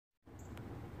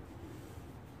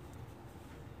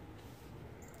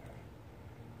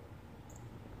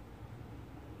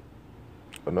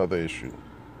Another issue.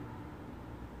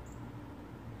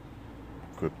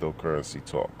 Cryptocurrency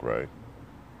talk, right?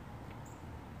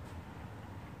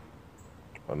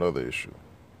 Another issue.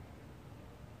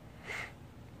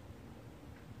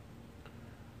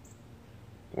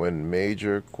 When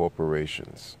major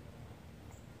corporations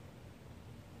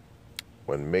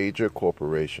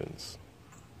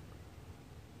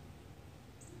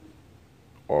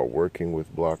are working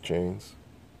with blockchains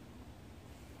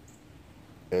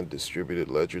and distributed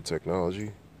ledger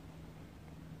technology,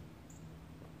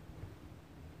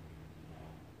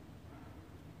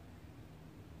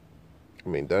 I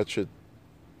mean, that should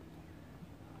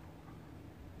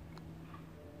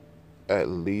at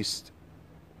least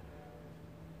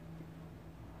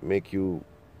make you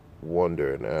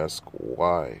wonder and ask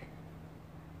why.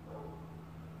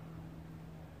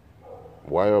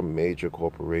 Why are major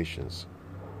corporations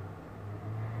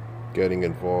getting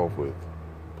involved with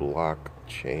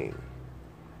blockchain,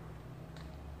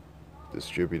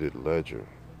 distributed ledger,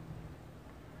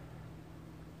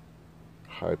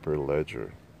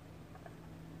 hyperledger?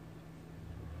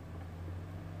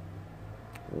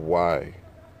 Why?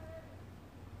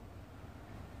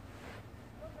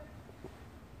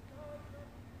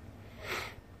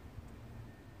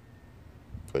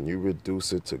 When you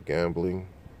reduce it to gambling,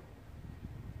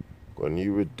 when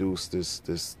you reduce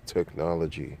this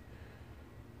technology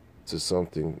to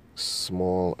something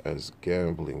small as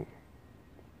gambling,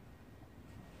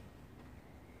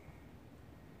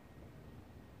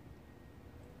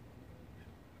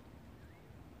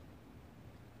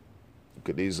 you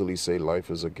could easily say life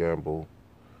is a gamble,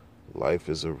 life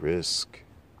is a risk,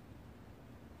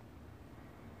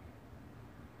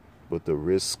 but the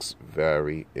risks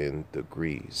vary in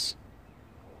degrees.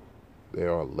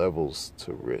 There are levels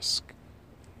to risk.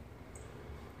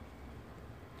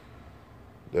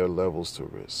 There are levels to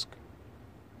risk.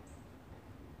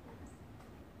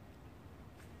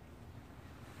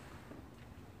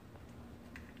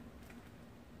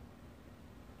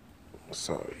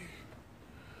 Sorry.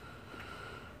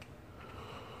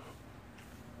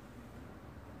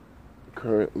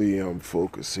 Currently, I'm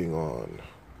focusing on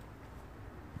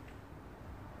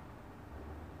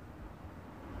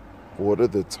what are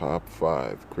the top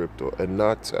 5 crypto, and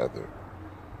not Tether.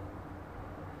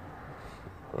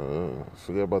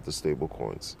 Forget about the stable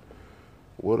coins.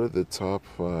 What are the top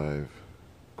 5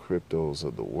 cryptos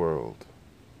of the world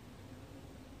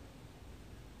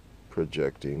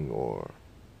projecting, or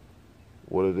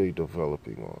what are they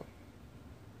developing on?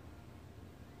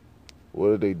 What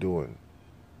are they doing?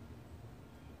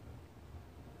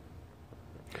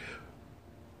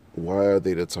 Why are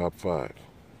they the top 5?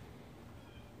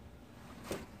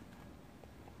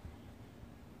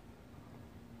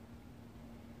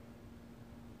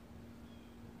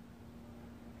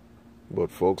 But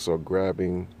folks are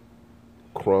grabbing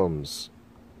crumbs.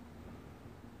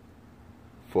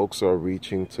 Folks are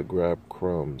reaching to grab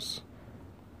crumbs.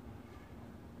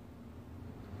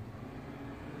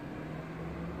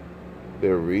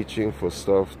 They're reaching for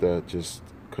stuff that just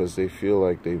because they feel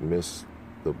like they missed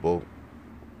the boat.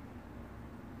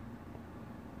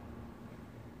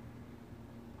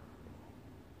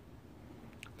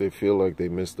 They feel like they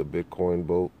missed the Bitcoin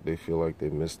boat. They feel like they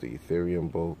missed the Ethereum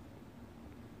boat.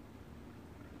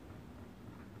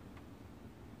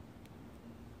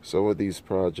 Some of these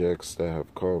projects that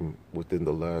have come within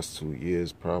the last 2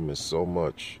 years promise so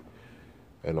much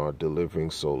and are delivering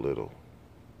so little.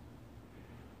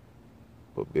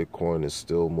 But Bitcoin is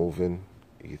still moving.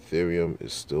 Ethereum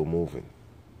is still moving.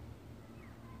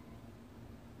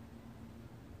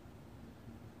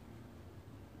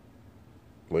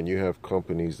 When you have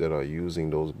companies that are using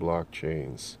those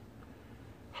blockchains,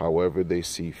 however they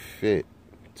see fit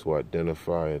to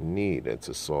identify a need and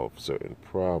to solve certain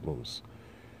problems,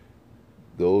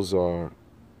 those are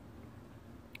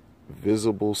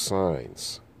visible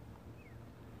signs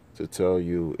to tell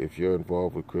you, if you're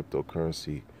involved with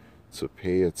cryptocurrency, to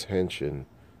pay attention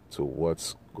to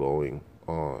what's going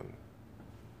on.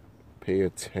 Pay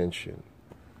attention.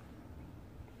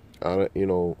 There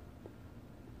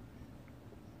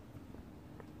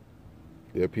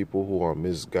are people who are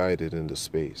misguided in the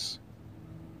space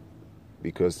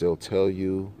because they'll tell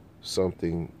you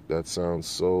something that sounds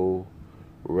so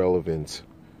relevant,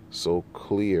 so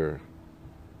clear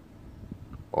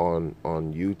on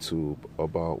YouTube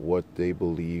about what they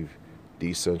believe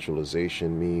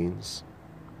decentralization means,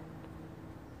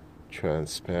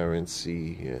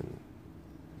 transparency,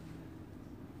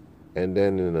 and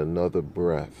then in another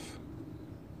breath,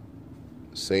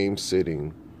 same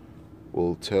sitting,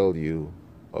 will tell you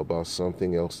about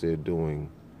something else they're doing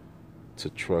to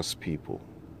trust people.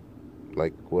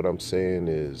 like what I'm saying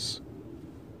is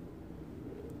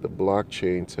the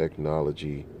blockchain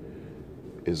technology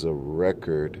is a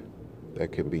record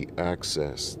that can be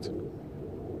accessed.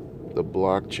 The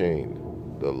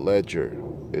blockchain, the ledger,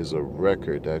 is a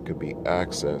record that could be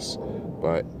accessed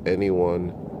by anyone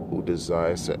who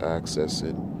desires to access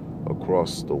it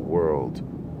across the world.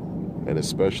 And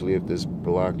especially if this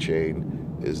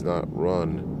blockchain is not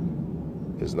ran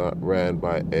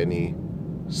by any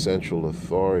central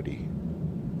authority.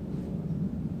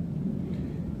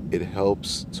 It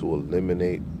helps to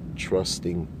eliminate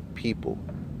trusting people.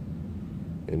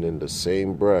 And in the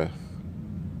same breath,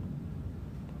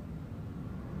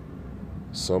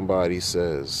 somebody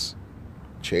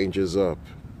changes up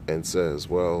and says,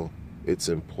 well, it's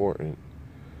important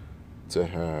to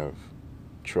have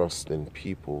trust in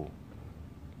people.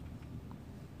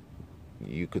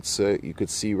 You could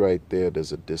see right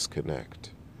there's a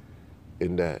disconnect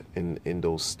in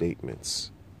those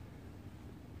statements.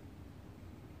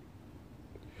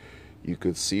 You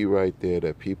could see right there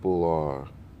that people are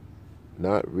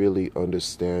not really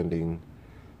understanding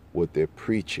what they're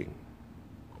preaching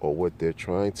or what they're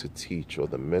trying to teach or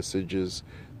the messages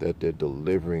that they're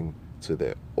delivering to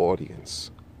their audience.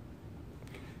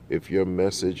 If your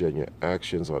message and your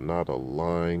actions are not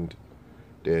aligned,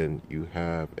 then you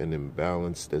have an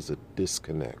imbalance, there's a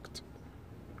disconnect.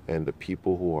 And the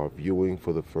people who are viewing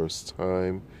for the first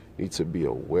time need to be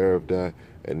aware of that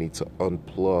and need to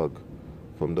unplug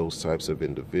from those types of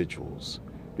individuals,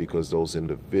 because those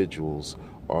individuals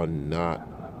are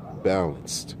not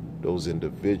balanced. Those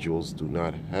individuals do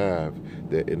not have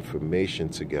their information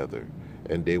together,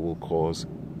 and they will cause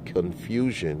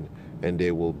confusion, and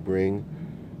they will bring,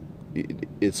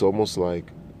 it's almost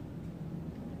like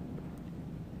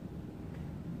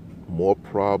more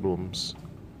problems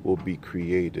will be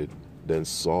created than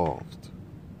solved.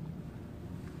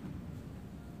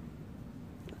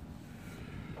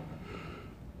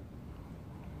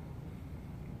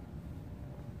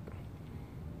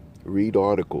 Read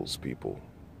articles, people.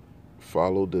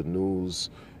 Follow the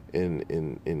news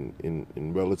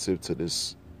in relative to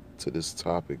this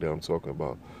topic that I'm talking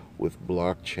about with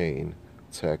blockchain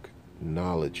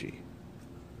technology.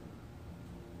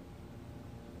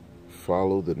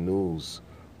 Follow the news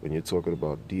when you're talking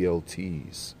about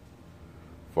DLTs.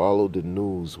 Follow the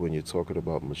news when you're talking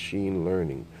about machine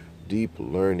learning, deep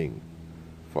learning.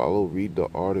 Read the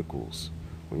articles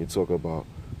when you talk about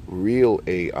real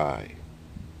AI.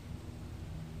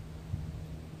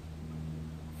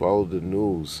 Follow the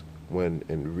news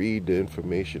and read the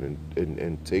information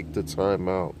and take the time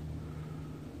out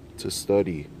to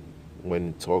study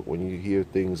when you hear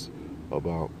things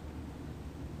about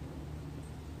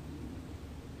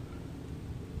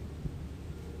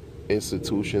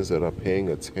institutions that are paying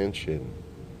attention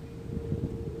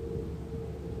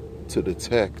to the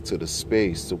tech, to the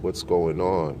space, to what's going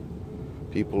on.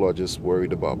 People are just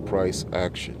worried about price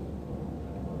action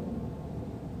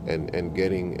and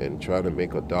trying to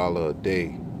make $1 a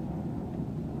day.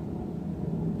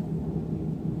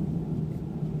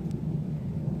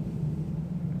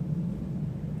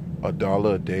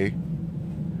 $1 a day,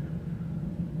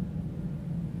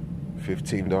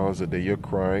 $15 a day. You're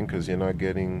crying because you're not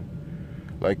getting.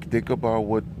 Like, think about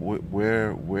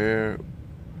where.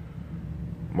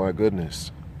 My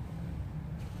goodness.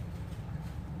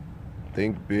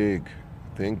 Think big,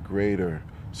 think greater,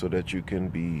 so that you can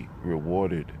be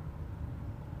rewarded.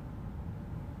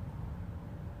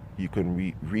 You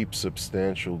can reap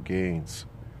substantial gains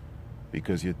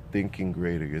because you're thinking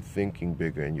greater, you're thinking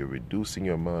bigger, and you're reducing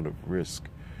your amount of risk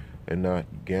and not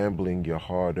gambling your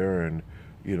hard-earned,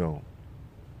 in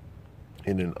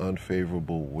an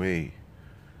unfavorable way.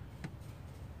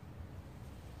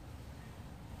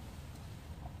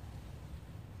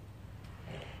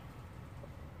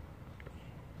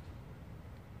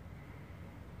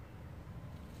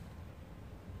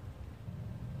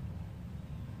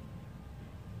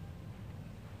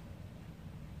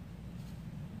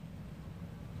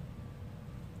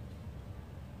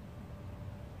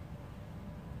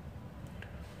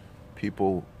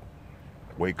 People,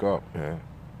 wake up, man.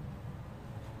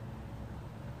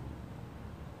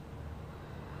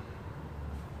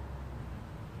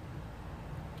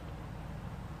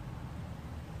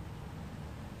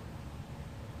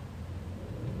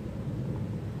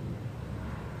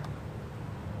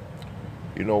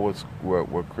 You know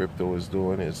what crypto is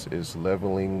doing is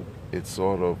leveling. It's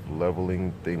sort of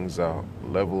leveling things out,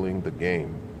 leveling the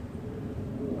game,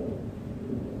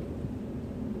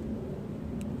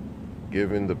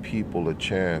 giving the people a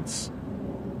chance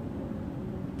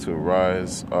to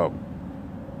rise up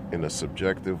in a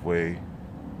subjective way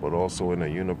but also in a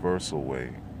universal way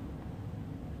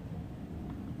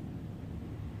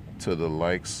to the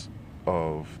likes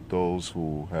of those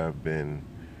who have been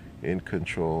in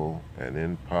control and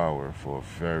in power for a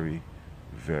very,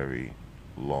 very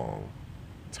long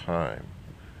time.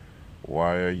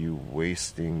 Why are you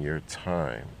wasting your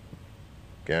time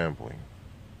gambling?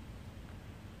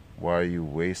 Why are you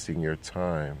wasting your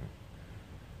time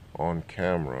on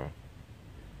camera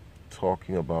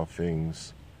talking about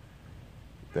things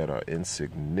that are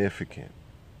insignificant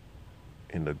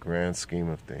in the grand scheme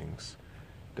of things,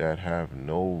 that have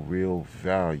no real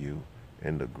value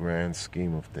in the grand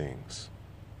scheme of things?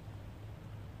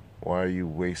 Why are you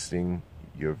wasting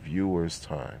your viewers'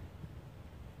 time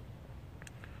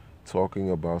talking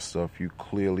about stuff you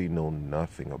clearly know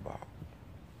nothing about?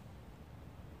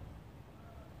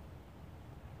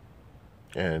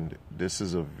 And this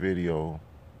is a video,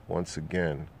 once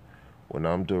again, when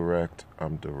I'm direct,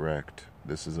 I'm direct.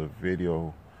 This is a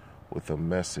video with a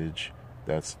message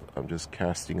I'm just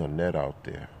casting a net out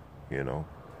there, you know?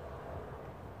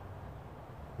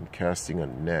 I'm casting a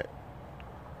net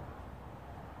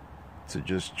to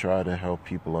just try to help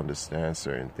people understand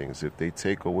certain things. If they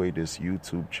take away this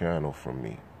YouTube channel from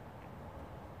me,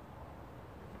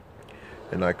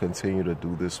 and I continue to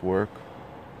do this work,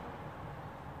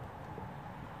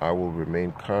 I will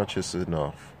remain conscious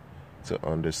enough to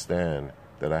understand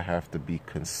that I have to be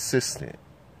consistent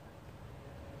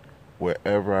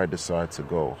wherever I decide to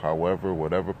go, however,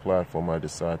 whatever platform I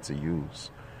decide to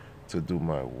use to do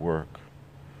my work.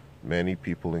 Many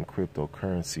people in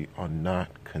cryptocurrency are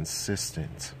not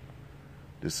consistent.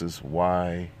 This is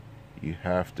why you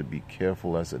have to be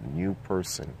careful as a new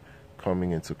person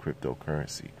coming into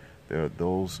cryptocurrency. There are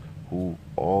those who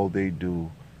all they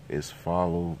do is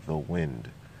follow the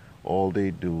wind. All they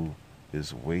do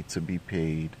is wait to be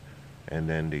paid, and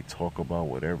then they talk about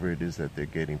whatever it is that they're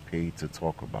getting paid to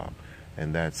talk about.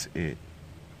 And that's it.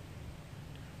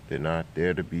 They're not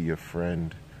there to be your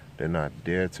friend. They're not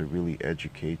there to really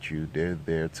educate you. They're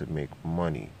there to make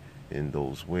money in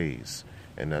those ways.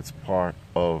 And that's part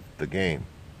of the game.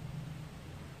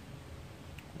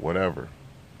 Whatever.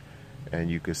 And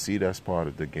you can see that's part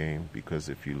of the game because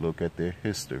if you look at their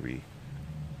history,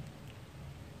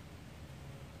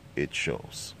 it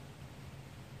shows.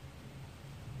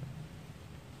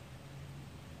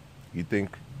 You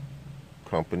think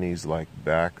companies like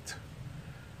Bakkt,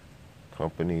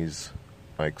 companies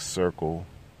like Circle,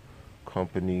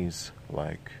 companies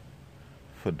like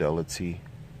Fidelity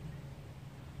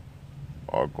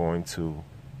are going to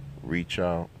reach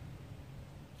out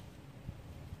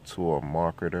to a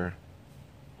marketer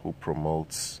who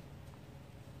promotes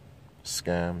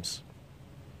scams,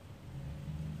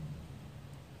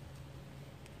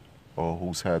 or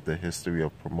who's had the history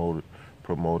of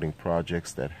promoting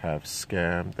projects that have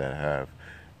scammed, that have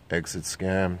exit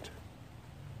scammed?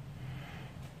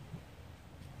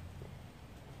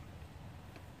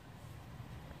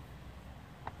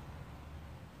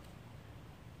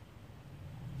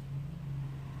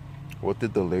 What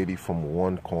did the lady from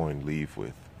OneCoin leave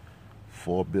with?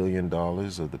 $4 billion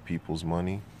of the people's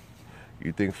money?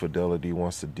 You think Fidelity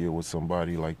wants to deal with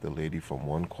somebody like the lady from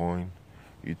OneCoin?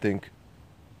 You think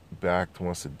Bakkt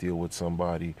wants to deal with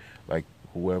somebody like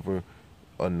whoever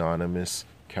anonymous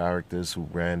characters who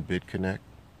ran BitConnect?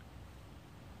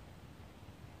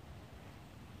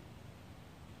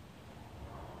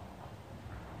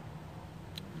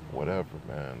 Whatever,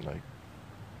 man. Like,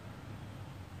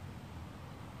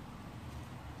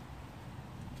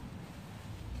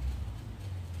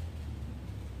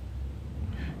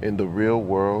 in the real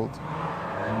world,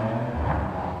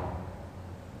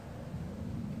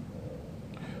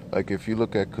 like if you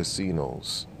look at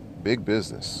casinos, big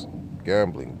business,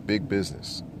 gambling, big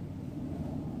business,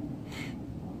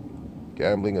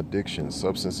 gambling addiction,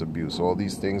 substance abuse, all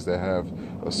these things that have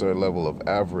a certain level of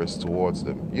avarice towards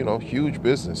them, you know, huge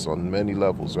business on many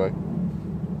levels, right?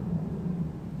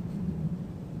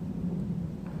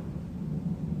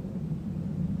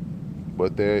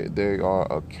 But they are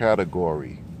a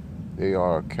category. They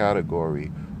are a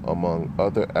category among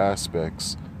other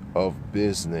aspects of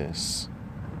business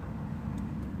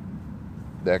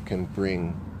that can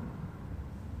bring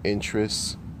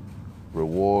interest,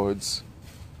 rewards,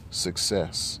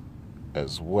 success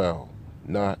as well,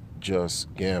 not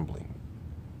just gambling.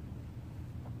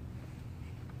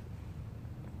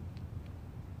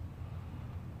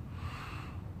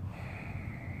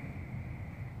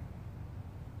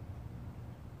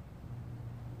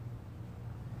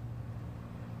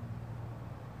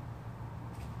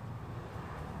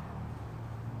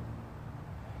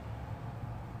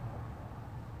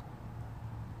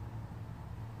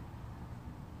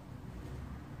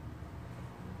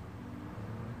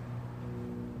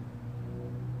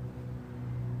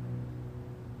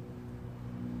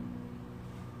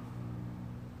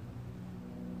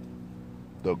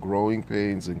 The growing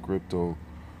pains in crypto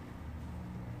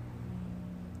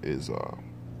is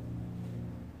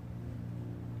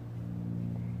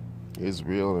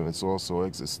real, and it's also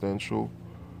existential.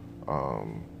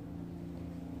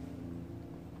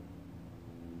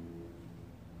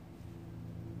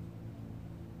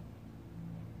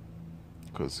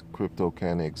 Because crypto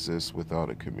can't exist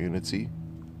without a community.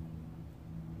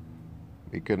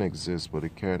 It can exist, but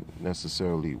it can't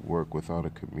necessarily work without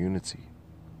a community.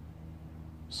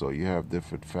 So you have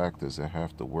different factors that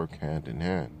have to work hand in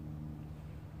hand.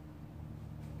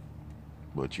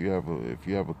 But if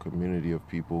you have a community of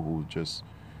people who just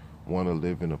want to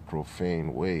live in a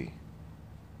profane way,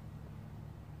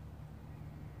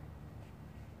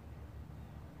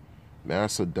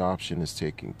 mass adoption is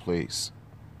taking place.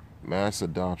 Mass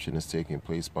adoption is taking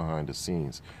place behind the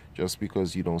scenes. Just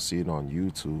because you don't see it on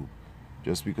YouTube,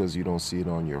 just because you don't see it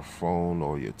on your phone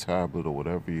or your tablet or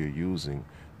whatever you're using,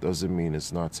 doesn't mean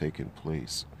it's not taking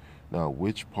place. Now,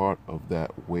 which part of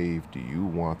that wave do you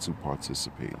want to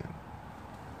participate in?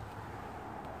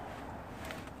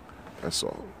 That's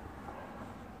all.